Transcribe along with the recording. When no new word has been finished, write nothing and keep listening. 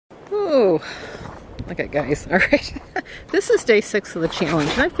Ooh, okay guys, all right. This is day 6 of the challenge,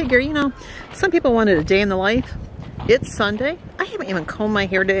 and I figure, you know, some people wanted a day in the life. It's Sunday. I haven't even combed my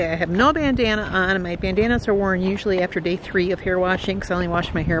hair today. I have no bandana on, and my bandanas are worn usually after day 3 of hair washing, because I only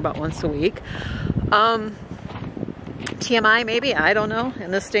wash my hair about once a week. TMI maybe, I don't know,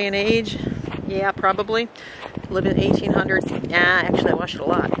 in this day and age. Yeah, probably. Live in the 1800s. Yeah, actually I wash it a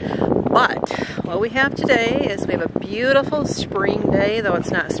lot. But what we have today is we have a beautiful spring day, though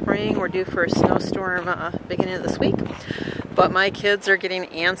it's not spring. We're due for a snowstorm beginning of this week. But my kids are getting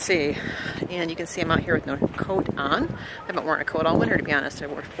antsy, and you can see I'm out here with no coat on. I haven't worn a coat all winter, to be honest. I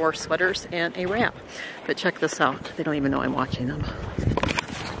wore 4 sweaters and a wrap. But check this out. They don't even know I'm watching them.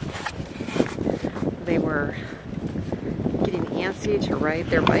 They were getting antsy to ride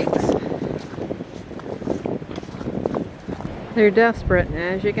their bikes. They're desperate, and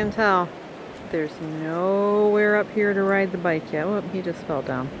as you can tell, there's nowhere up here to ride the bike yet. Oh, he just fell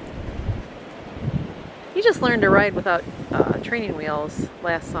down. He just learned to ride without training wheels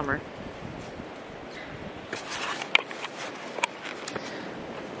last summer.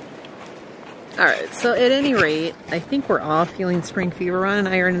 Alright, so at any rate, I think we're all feeling spring fever. Ron and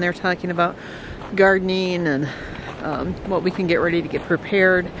I are in there talking about gardening and what we can get ready to get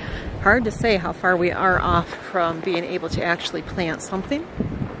prepared. Hard to say how far we are off from being able to actually plant something.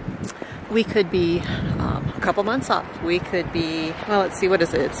 We could be a couple months off. We could be, well, let's see, what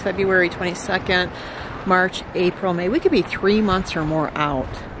is it? It's February 22nd, March, April, May. We could be 3 months or more out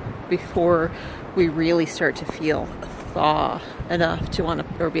before we really start to feel thaw enough to want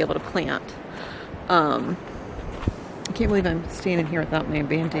to, or be able to plant. I can't believe I'm standing here without my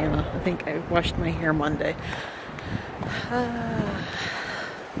bandana. I think I washed my hair Monday.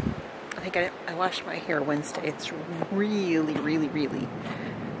 I think I washed my hair Wednesday. It's really, really, really,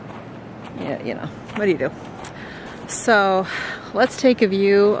 yeah, you know, what do you do? So let's take a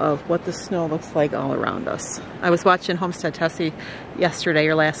view of what the snow looks like all around us. I was watching Homestead Tessie yesterday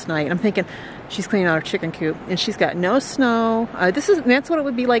or last night, and I'm thinking she's cleaning out her chicken coop, and she's got no snow. That's what it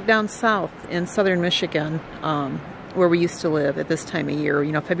would be like down south in southern Michigan, where we used to live at this time of year.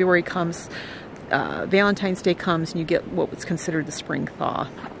 You know, February comes, Valentine's Day comes, and you get what was considered the spring thaw.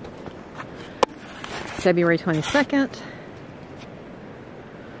 February 22nd.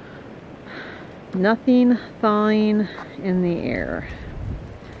 Nothing thawing in the air.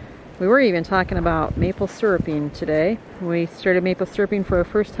 We were even talking about maple syruping today. We started maple syruping for the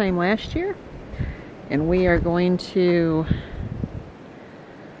first time last year, and we are going to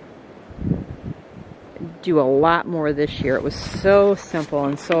do a lot more this year. It was so simple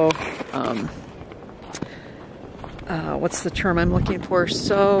and so, what's the term I'm looking for?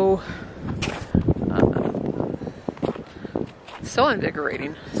 So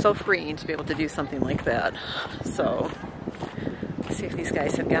invigorating, so freeing to be able to do something like that. So, let's see if these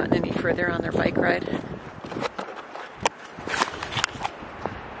guys have gotten any further on their bike ride.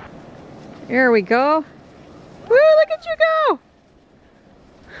 There we go. Woo, look at you go!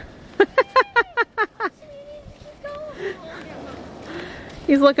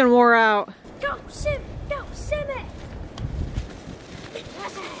 He's looking wore out. Go, Sim! Go, Sim it!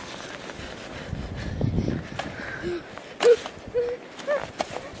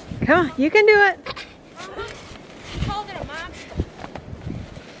 Come on, you can do it. Called it a mob.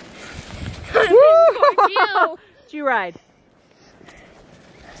 Did you ride?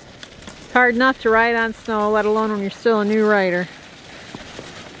 It's hard enough to ride on snow, let alone when you're still a new rider.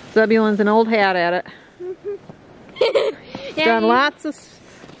 Zebulon's an old hat at it. He's done lots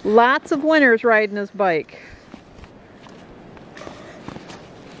of winters riding his bike.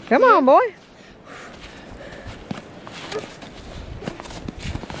 Come on, boy.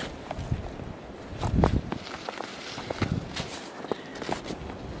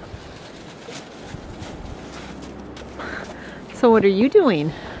 So what are you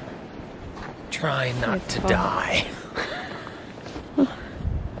doing? Trying not to die. What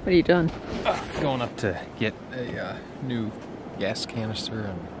are you doing? Going up to get a new gas canister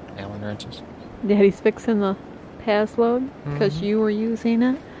and Allen wrenches. Daddy's fixing the pass load because you were using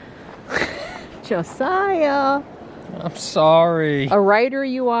it. Josiah. I'm sorry. A rider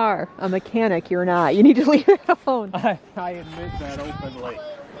you are. A mechanic you're not. You need to leave it alone. I admit that openly.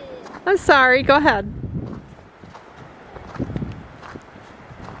 I'm sorry. Go ahead.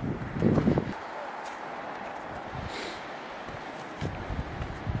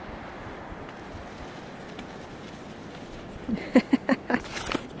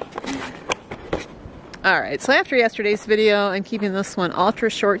 Alright, so after yesterday's video, I'm keeping this one ultra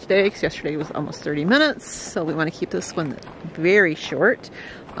short today because yesterday was almost 30 minutes, so we want to keep this one very short.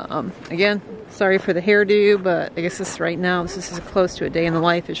 Again, sorry for the hairdo, but I guess this right now, this is as close to a day in the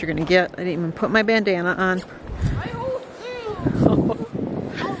life as you're going to get. I didn't even put my bandana on.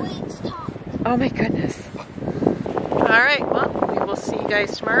 Oh my goodness. Alright, well, we will see you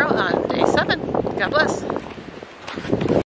guys tomorrow on day 7. God bless.